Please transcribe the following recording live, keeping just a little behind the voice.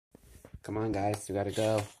Come on, guys. We gotta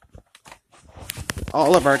go.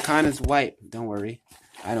 All of our kind is white. Don't worry.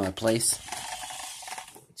 I know a place.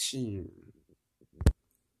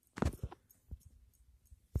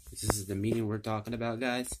 This is the meeting we're talking about,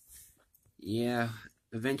 guys. Yeah,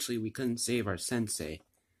 eventually we couldn't save our sensei.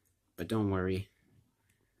 But don't worry.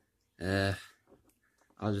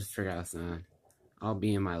 I'll just figure out something. I'll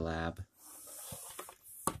be in my lab.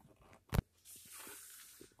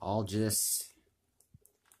 I'll just,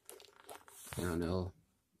 I don't know,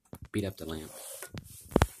 beat up the lamp.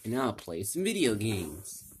 And I'll play some video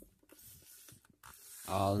games.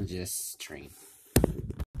 I'll just train.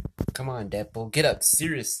 Come on, Deadpool, get up,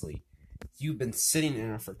 seriously. You've been sitting in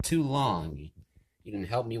there for too long. You didn't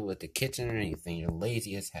help me with the kitchen or anything. You're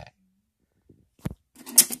lazy as heck.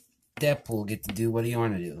 Deadpool get to do what you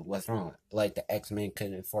want to do. What's wrong? Like the X-Men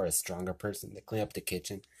couldn't afford a stronger person to clean up the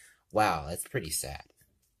kitchen. Wow, that's pretty sad.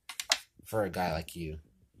 For a guy like you,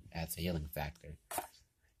 that's a healing factor.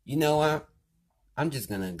 You know what? I'm just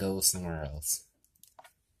gonna go somewhere else.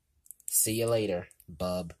 See you later,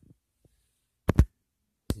 bub.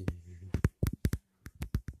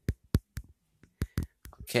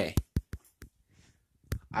 Okay.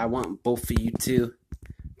 I want both of you to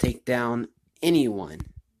take down anyone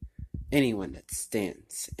that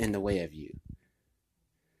stands in the way of you.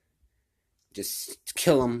 Just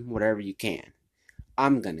kill them whatever you can.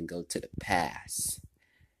 I'm gonna go to the past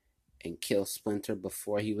and kill Splinter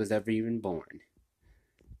before he was ever even born.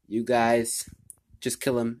 You guys, just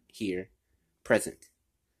kill him here, present.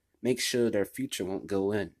 Make sure their future won't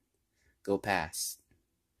go past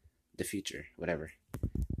the future, whatever.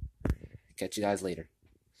 Catch you guys later.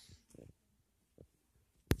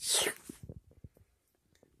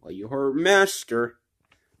 Well, you heard, Master.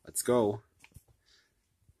 Let's go.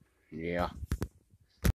 Yeah.